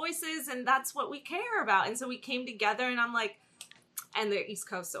marginalized voices, and that's what we care about. And so we came together, and I'm like, and they're East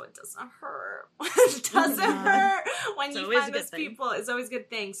Coast, so it doesn't hurt. It doesn't hurt when you find those people. It's always a good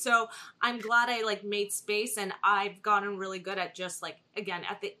thing. So I'm glad I like made space, and I've gotten really good at just like, again,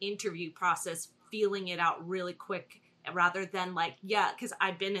 at the interview process, feeling it out really quick rather than like, because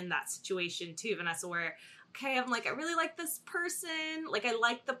I've been in that situation too, Vanessa, where, okay, I'm like, I really like this person. Like I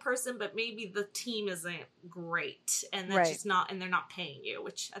like the person, but maybe the team isn't great. And that's just not, and they're not paying you,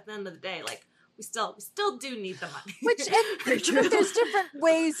 which at the end of the day, like, we still do need the money. Which, and there's different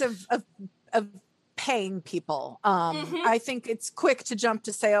ways of paying people. I think it's quick to jump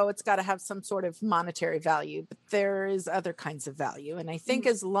to say, oh, it's got to have some sort of monetary value, but there is other kinds of value. And I think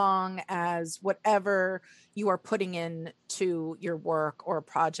as long as whatever you are putting in to your work or a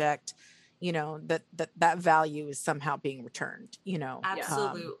project, you know, that value is somehow being returned, you know.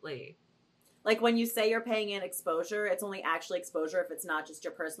 Absolutely. Like when you say you're paying in exposure, it's only actually exposure if it's not just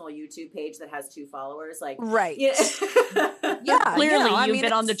your personal YouTube page that has 2 followers. Like, right. Yeah. Clearly you've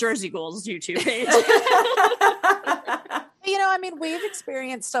been on the Jersey Ghouls YouTube page. You know, I mean, we've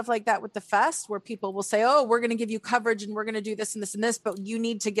experienced stuff like that with the fest where people will say, oh, we're going to give you coverage and we're going to do this and this and this, but you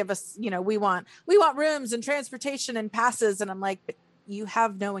need to give us, you know, we want rooms and transportation and passes. And I'm like, but you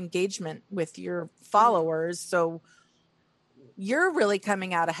have no engagement with your followers. So you're really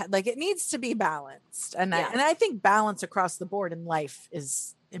coming out ahead. Like it needs to be balanced. And I think balance across the board in life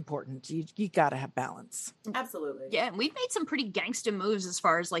is important. You got to have balance. Absolutely. Yeah. And we've made some pretty gangsta moves as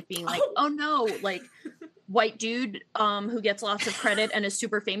far as like being like, oh no, like white dude who gets lots of credit and is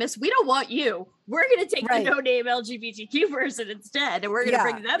super famous. We don't want you. We're going to take the no-name LGBTQ person instead, and we're going to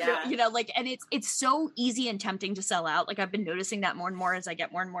bring them to, you know, like, and it's so easy and tempting to sell out. Like I've been noticing that more and more as I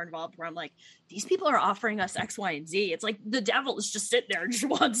get more and more involved, where I'm like, these people are offering us X, Y, and Z. It's like the devil is just sitting there and just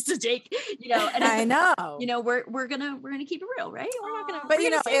wants to take, you know, and I know, you know, we're gonna keep it real, right? We're not gonna, but you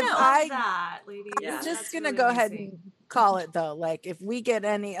know, if I'm just going to go ahead and call it though. Like if we get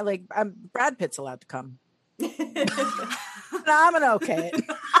any, like Brad Pitt's allowed to come. I'm gonna okay it.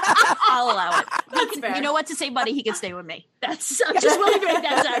 I'll allow it. You know what, to save money, he can stay with me. I'm just willing to make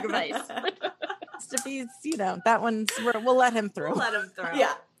that sacrifice. If he's, you know, that one's, we'll let him through. We'll let him through.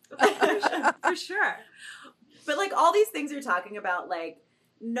 Yeah. For sure. But like all these things you're talking about, like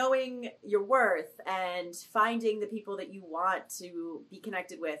knowing your worth and finding the people that you want to be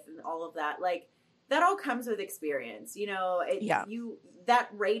connected with and all of that, like that all comes with experience, you know. That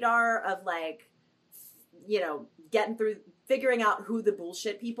radar of like, you know, getting through, figuring out who the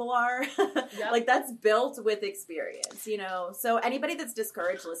bullshit people are, like that's built with experience, you know? So anybody that's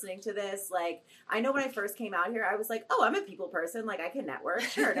discouraged listening to this, like, I know when I first came out here, I was like, oh, I'm a people person. Like I can network.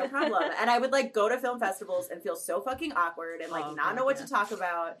 Sure. No problem. And I would like go to film festivals and feel so fucking awkward and like not know what to talk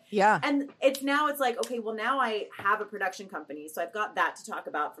about. Yeah. And it's like, okay, well now I have a production company. So I've got that to talk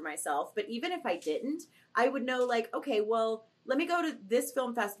about for myself. But even if I didn't, I would know like, okay, well, let me go to this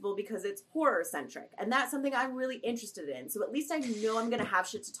film festival because it's horror centric. And that's something I'm really interested in. So at least I know I'm going to have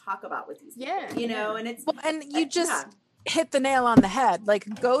shit to talk about with these people, you know, and it's, and you just hit the nail on the head.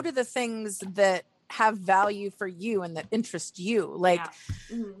 Like go to the things that have value for you and that interest you. Like,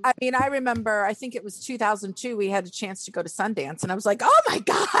 I mean, I remember, I think it was 2002, we had a chance to go to Sundance and I was like, oh my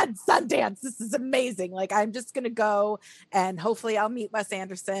God, Sundance, this is amazing. Like, I'm just going to go and hopefully I'll meet Wes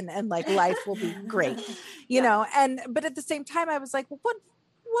Anderson and like life will be great, you know? But at the same time, I was like, well,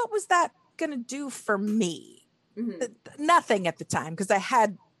 what was that going to do for me? Nothing at the time. Cause I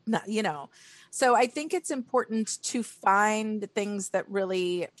had not, you know, so I think it's important to find things that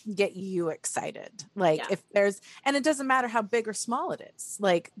really get you excited. Like if there's, and it doesn't matter how big or small it is,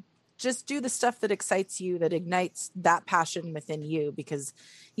 like just do the stuff that excites you, that ignites that passion within you, because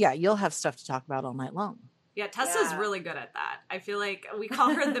you'll have stuff to talk about all night long. Yeah, Tessa's really good at that. I feel like we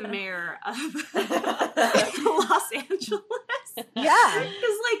call her the mayor of Los Angeles. Yeah.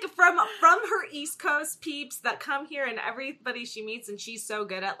 Because like from her East Coast peeps that come here and everybody she meets, and she's so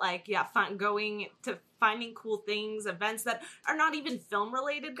good at like, going to finding cool things, events that are not even film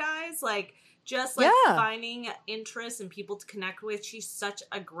related, guys. Like just like finding interests and people to connect with. She's such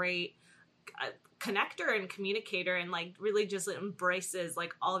a great connector and communicator, and like really just embraces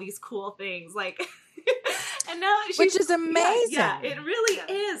like all these cool things, like and now which is amazing. Yeah, it really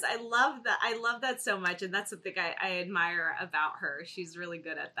is. I love that so much, and that's something I admire about her. She's really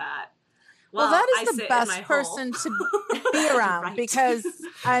good at that. Well, that is the best person to be around right. Because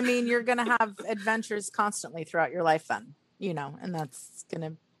I mean, you're going to have adventures constantly throughout your life then, you know, and that's going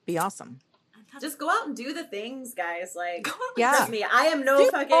to be awesome. Just go out and do the things, guys. Like, yeah, me, I am no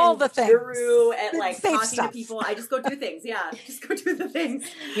fucking all the guru at like Safe talking stuff. to people. I just go do things. Yeah, just go do the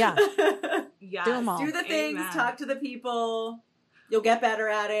things. Yeah, yes. Do them all. Do the things. Amen. Talk to the people. You'll get better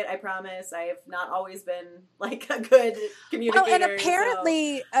at it. I promise. I have not always been like a good communicator. Well, and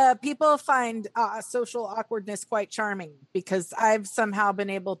apparently, people find social awkwardness quite charming because I've somehow been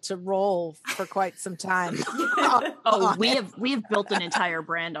able to roll for quite some time. We have built an entire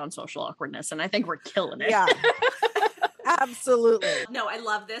brand on social awkwardness, and I think we're killing it. Yeah. Absolutely. No, I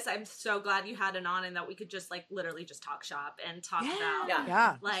love this. I'm so glad you had it on and that we could just like literally just talk shop and talk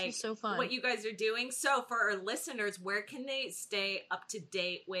about like so fun. What you guys are doing. So for our listeners, where can they stay up to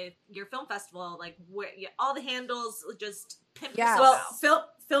date with your film festival? Like where all the handles, just pimp yourself out.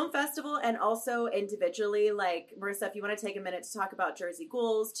 Film festival, and also individually, like Marissa, if you want to take a minute to talk about Jersey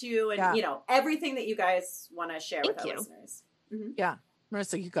Ghouls too, and you know, everything that you guys want to share with our listeners. Mm-hmm. Yeah.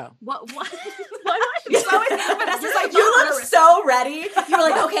 Marissa, you go. What? Vanessa's like, you look so ready. You were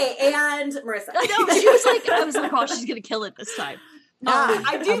like, okay, and Marissa. I know. She was like, I was like, oh, she's gonna kill it this time.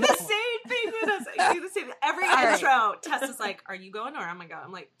 I do the same thing, Vanessa. I do the same thing. Every intro, Tess is like, are you going or am I going?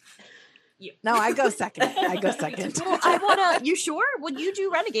 I'm like, you. No, I go second. Well, I wanna. You sure? Well, you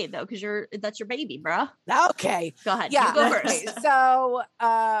do Renegade though, because that's your baby, bruh. Okay, go ahead. Yeah, you go first. Okay. So,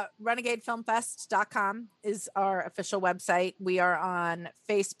 RenegadeFilmFest.com is our official website. We are on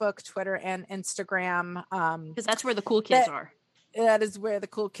Facebook, Twitter, and Instagram. Because that's where the cool kids are. That is where the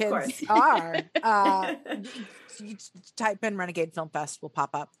cool kids are. You type in Renegade Film Fest, will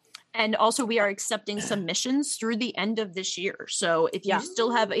pop up. And also we are accepting submissions through the end of this year. So if you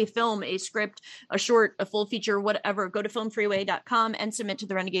still have a film, a script, a short, a full feature, whatever, go to filmfreeway.com and submit to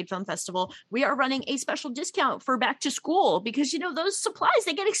the Renegade Film Festival. We are running a special discount for back to school because, you know, those supplies,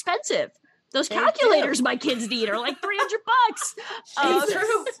 they get expensive. Those calculators my kids need are like $300.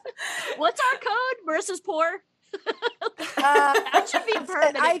 True. What's our code? Marissa's poor. That should be a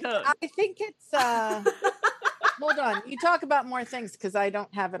permanent code. I think it's hold on. You talk about more things because I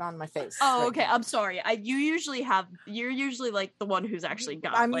don't have it on my face. Oh, okay. I'm sorry. You're usually like the one who's actually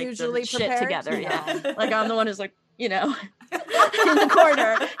got I'm like usually the prepared. shit together. Yeah. Like I'm the one who's like, you know, in the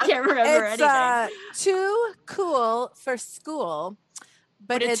corner, can't remember anything. Too cool for school,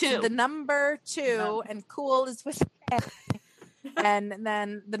 but it's two. the number 2 and cool is with a K. And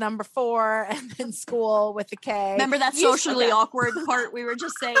then the number 4 and then school with a K. Remember that socially awkward part we were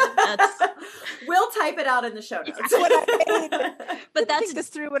just saying? We'll type it out in the show notes. That's what I made. But think this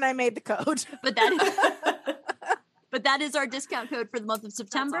through when I made the code. But that is our discount code for the month of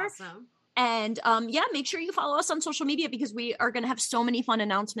September. That's awesome. And make sure you follow us on social media because we are going to have so many fun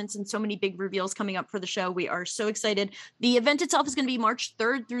announcements and so many big reveals coming up for the show. We are so excited. The event itself is going to be March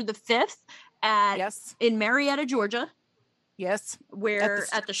 3rd through the 5th in Marietta, Georgia. Yes. We're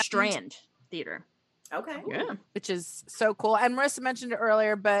at the Strand Theater. Okay. Yeah. Which is so cool. And Marissa mentioned it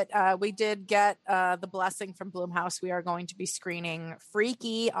earlier, but we did get the blessing from Blumhouse. We are going to be screening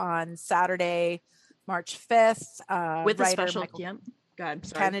Freaky on Saturday, March 5th. With a special Michael God,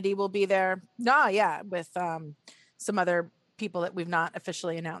 sorry. Kennedy will be there. With some other people that we've not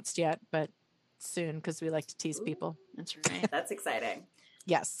officially announced yet, but soon because we like to tease people. That's right. That's exciting.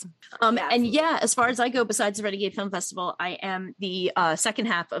 Yes. And as far as I go, besides the Renegade Film Festival, I am the second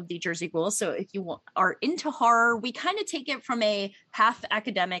half of the Jersey Ghouls. So if you are into horror, we kind of take it from a half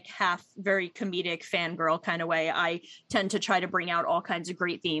academic, half very comedic fangirl kind of way. I tend to try to bring out all kinds of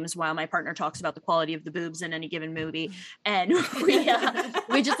great themes while my partner talks about the quality of the boobs in any given movie. And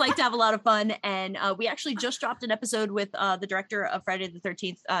we just like to have a lot of fun. And we actually just dropped an episode with the director of Friday the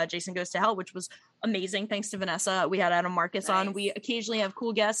 13th, Jason Goes to Hell, which was amazing. Thanks to Vanessa. We had Adam Marcus on. We occasionally have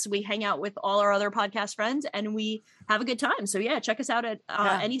cool guests. We hang out with all our other podcast friends and we have a good time. So check us out at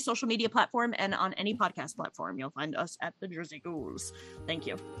any social media platform and on any podcast platform. You'll find us at the Jersey Ghouls. Thank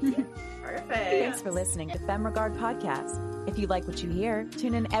you. Perfect. Thanks for listening to FemRegard Podcast. If you like what you hear,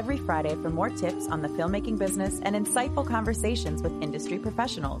 tune in every Friday for more tips on the filmmaking business and insightful conversations with industry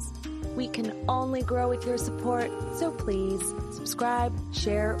professionals. We can only grow with your support, so please subscribe,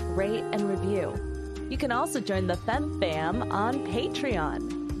 share, rate, and review. You can also join the Fem Fam on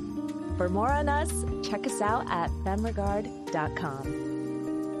Patreon. For more on us, check us out at femregard.com.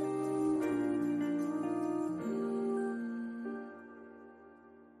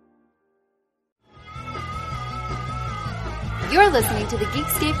 You're listening to the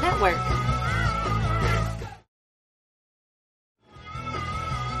Geekscape Network.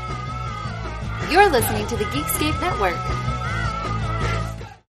 You're listening to the Geekscape Network.